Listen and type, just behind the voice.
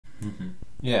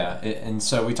Yeah, and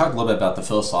so we talked a little bit about the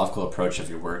philosophical approach of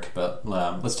your work, but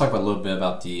let's talk about a little bit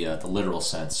about the literal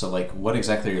sense. So, like, what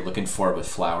exactly are you looking for with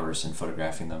flowers and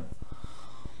photographing them?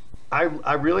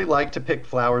 I really like to pick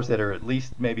flowers that are at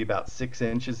least maybe about 6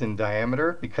 inches in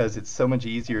diameter because it's so much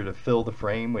easier to fill the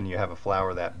frame when you have a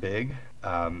flower that big.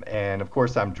 And of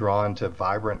course, I'm drawn to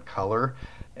vibrant color,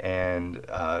 and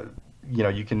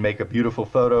you can make a beautiful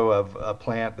photo of a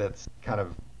plant that's kind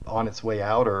of on its way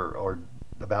out or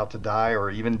about to die or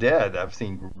even dead. I've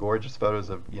seen gorgeous photos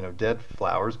of dead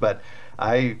flowers, but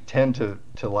I tend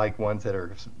to like ones that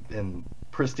are in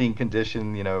pristine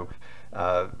condition.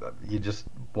 Uh, you just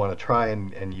want to try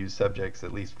and use subjects.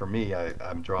 At least for me,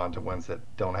 I'm drawn to ones that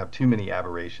don't have too many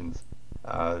aberrations,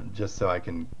 just so I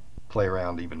can play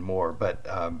around even more. But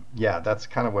yeah, that's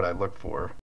kind of what I look for.